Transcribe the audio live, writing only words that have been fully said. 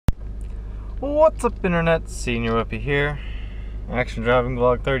What's up, internet? Senior Whoopy here. Action driving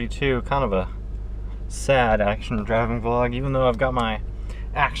vlog 32. Kind of a sad action driving vlog, even though I've got my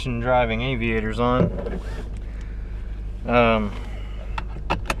action driving aviators on. I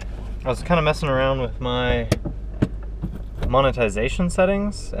was kind of messing around with my monetization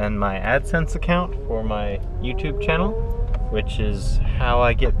settings and my AdSense account for my YouTube channel, which is how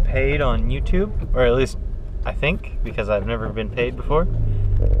I get paid on YouTube, or at least I think, because I've never been paid before.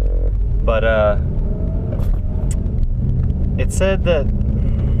 But it said that,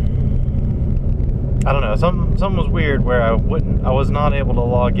 I don't know, something was weird where I was not able to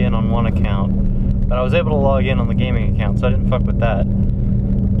log in on one account, but I was able to log in on the gaming account, so I didn't fuck with that.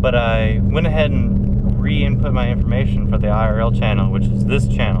 But I went ahead and re-input my information for the IRL channel, which is this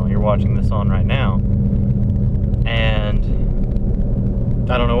channel you're watching this on right now. And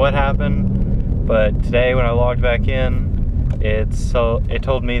I don't know what happened, but today when I logged back in, it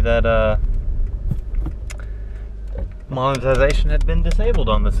told me that monetization had been disabled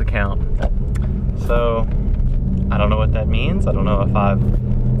on this account. So I don't know what that means. I don't know if I've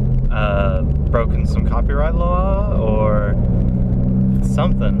broken some copyright law or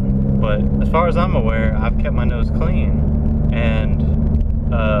something, but as far as I'm aware, I've kept my nose clean, and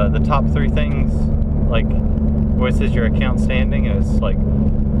the top three things, like where it says your account standing, and it's like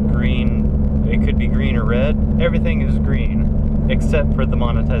green, it could be green or red, everything is green except for the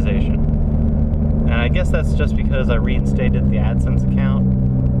monetization. And I guess that's just because I reinstated the AdSense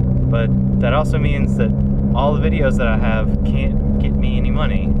account, but that also means that all the videos that I have can't get me any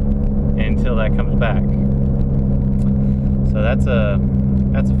money until that comes back. So that's a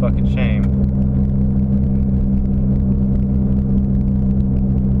fucking shame.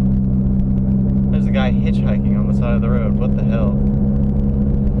 There's a guy hitchhiking on the side of the road. What the hell?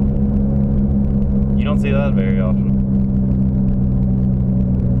 You don't see that very often.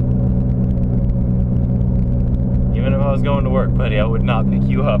 Even if I was going to work, buddy, I would not pick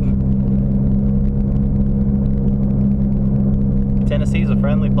you up. Tennessee's a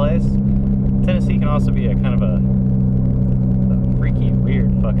friendly place. Tennessee can also be a kind of a freaky,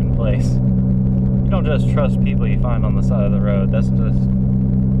 weird fucking place. You don't just trust people you find on the side of the road. That's just...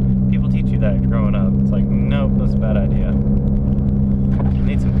 people teach you that growing up. It's like, nope, that's a bad idea. I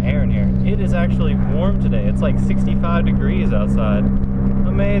need some air in here. It is actually warm today. It's like 65 degrees outside.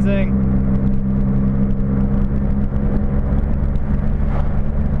 Amazing.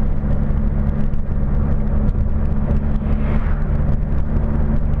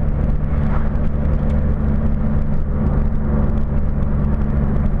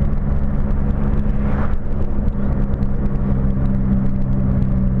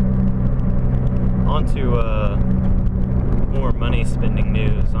 To more money spending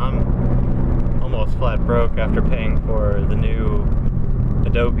news. I'm almost flat broke after paying for the new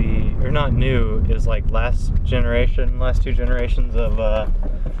Adobe, or not new, is like last two generations of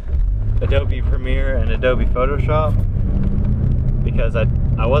Adobe Premiere and Adobe Photoshop, because I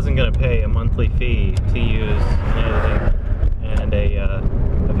wasn't going to pay a monthly fee to use an editing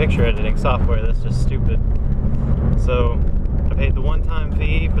and a picture editing software. That's just stupid. So I paid the one-time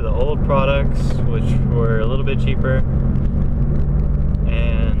fee for the old products, which were a little bit cheaper,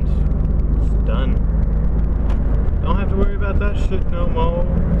 and it's done. Don't have to worry about that shit no more.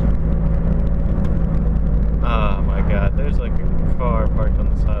 Oh my god, there's like a car parked on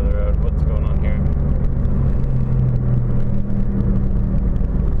the side of the road. What's going on here?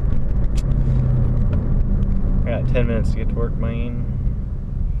 I got 10 minutes to get to work, man.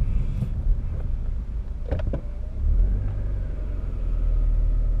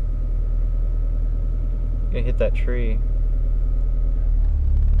 Gonna hit that tree.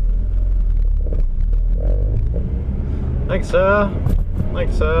 Thanks, sir.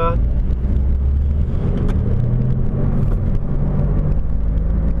 Thanks, sir.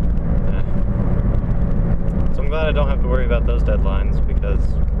 So I'm glad I don't have to worry about those deadlines, because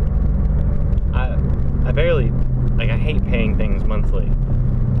I barely, like, I hate paying things monthly.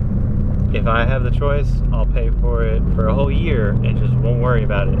 If I have the choice, I'll pay for it for a whole year and just won't worry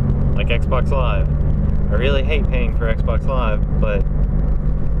about it, like Xbox Live. I really hate paying for Xbox Live, but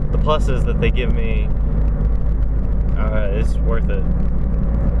the pluses that they give me, it's worth it.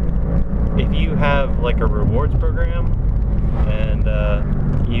 If you have like a rewards program and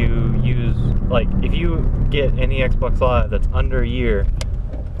you use, like, if you get any Xbox Live that's under a year,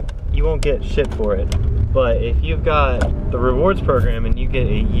 you won't get shit for it. But if you've got the rewards program and you get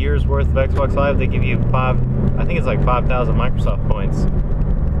a year's worth of Xbox Live, they give you I think it's like 5,000 Microsoft points.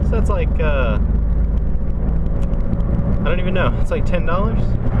 So that's like, I don't even know. It's like $10?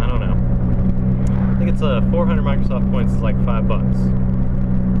 I don't know. I think it's 400 Microsoft points is like $5.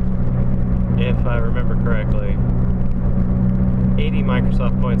 if I remember correctly. 80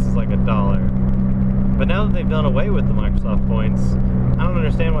 Microsoft points is like $1. But now that they've done away with the Microsoft points, I don't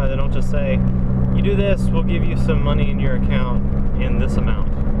understand why they don't just say, you do this, we'll give you some money in your account in this amount.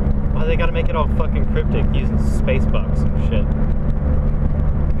 Why they gotta make it all fucking cryptic using space bucks and shit?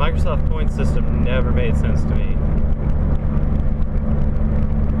 Microsoft points system never made sense to me.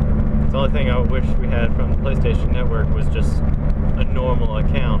 The only thing I wish we had from the PlayStation Network was just a normal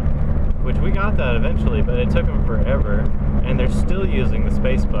account, which we got that eventually, but it took them forever, and they're still using the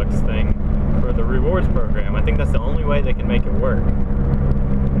space bucks thing for the rewards program. I think that's the only way they can make it work.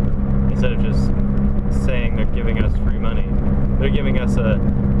 Instead of just saying they're giving us free money, they're giving us a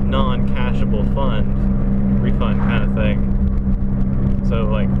non-cashable refund kind of thing. So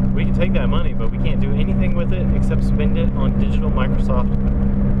like, we can take that money, but we can't do anything with it except spend it on digital Microsoft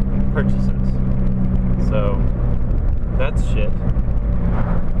purchases. So that's shit.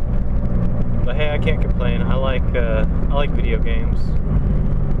 But hey, I can't complain. I like video games.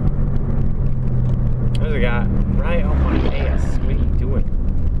 There's a guy right on my ass. What are you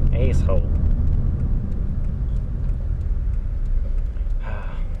doing, asshole?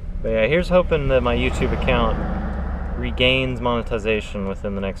 But yeah, here's hoping that my YouTube account regains monetization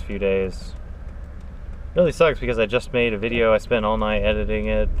within the next few days. It really sucks because I just made a video. I spent all night editing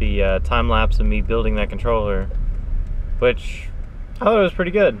it, the time lapse of me building that controller, which I thought it was pretty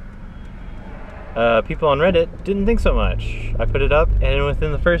good. People on Reddit didn't think so much. I put it up, and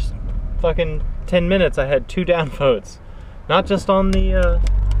within the first fucking 10 minutes, I had 2 downvotes. Not just on the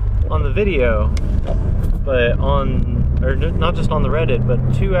video, but not just on the Reddit,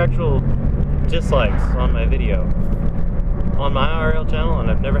 but 2 actual dislikes on my video. On my IRL channel, and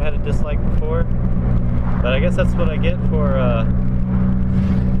I've never had a dislike before. But I guess that's what I get for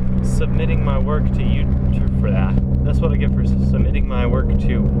submitting my work to YouTube for that. That's what I get for submitting my work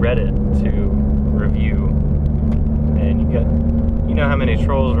to Reddit to review. And you know how many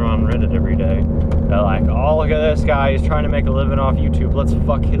trolls are on Reddit every day. They're like, oh, look at this guy, he's trying to make a living off YouTube. Let's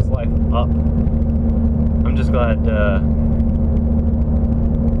fuck his life up. I'm just glad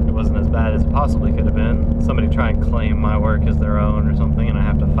it wasn't as bad as it possibly could have been. Somebody try and claim my work as their own or something, and I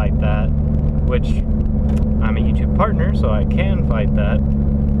have to fight that. Which, I'm a YouTube partner, so I can fight that.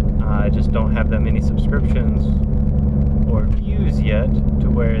 I just don't have that many subscriptions or views yet to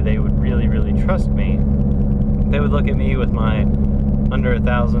where they would really, really trust me. They would look at me with my under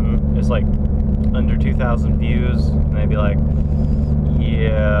 1,000, it's like under 2,000 views, and they'd be like,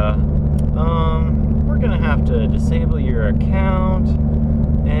 yeah, we're gonna have to disable your account,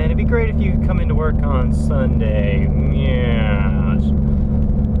 and it'd be great if you could come into work on Sunday. Yeah.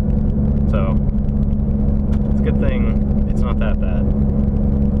 So, it's a good thing it's not that bad.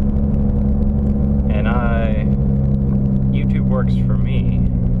 And YouTube works for me.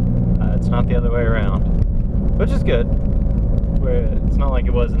 It's not the other way around. Which is good. Where it's not like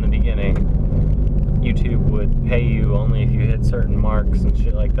it was in the beginning. YouTube would pay you only if you hit certain marks and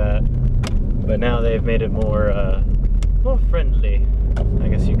shit like that. But now they've made it more friendly, I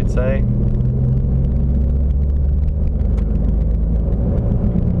guess you could say.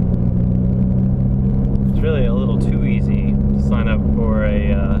 Really a little too easy to sign up for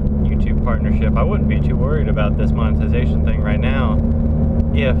a YouTube partnership. I wouldn't be too worried about this monetization thing right now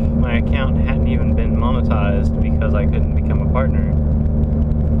if my account hadn't even been monetized because I couldn't become a partner.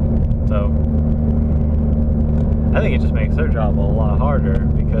 So I think it just makes their job a lot harder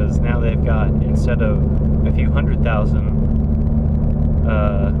because now they've got, instead of a few 100,000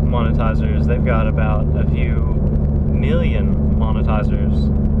 monetizers, they've got about a few million monetizers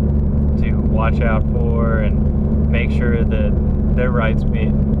to watch out for and make sure that their rights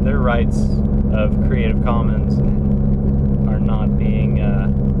of Creative Commons are not being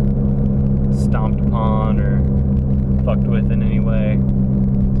stomped upon or fucked with in any way.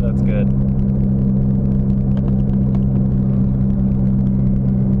 So that's good.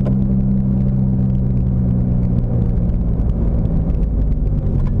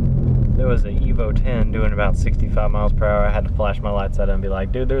 There was an Evo 10 doing about 65 miles per hour. I had to flash my lights at it and be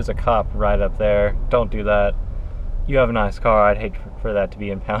like, dude, there's a cop right up there. Don't do that. You have a nice car. I'd hate for that to be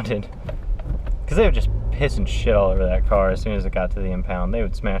impounded. Because they were just pissing shit all over that car as soon as it got to the impound. They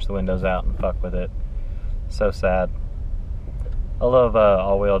would smash the windows out and fuck with it. So sad. I love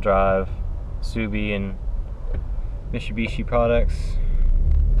all-wheel drive, Subi, and Mitsubishi products.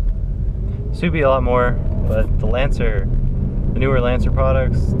 Subi a lot more, but the Lancer, the newer Lancer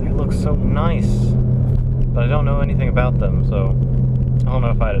products, they look so nice. But I don't know anything about them, so I don't know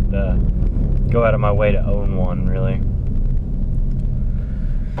if I'd go out of my way to own one, really.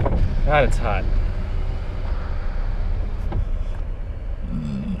 God, it's hot.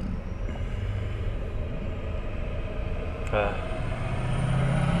 Well,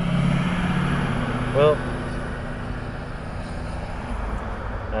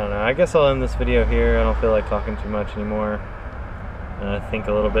 I don't know. I guess I'll end this video here. I don't feel like talking too much anymore. Think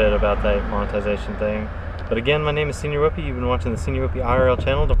a little bit about that monetization thing. But again, my name is Senior Whoopy. You've been watching the Senior Whoopy IRL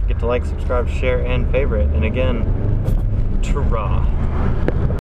channel. Don't forget to like, subscribe, share, and favorite. And again, ta-ra.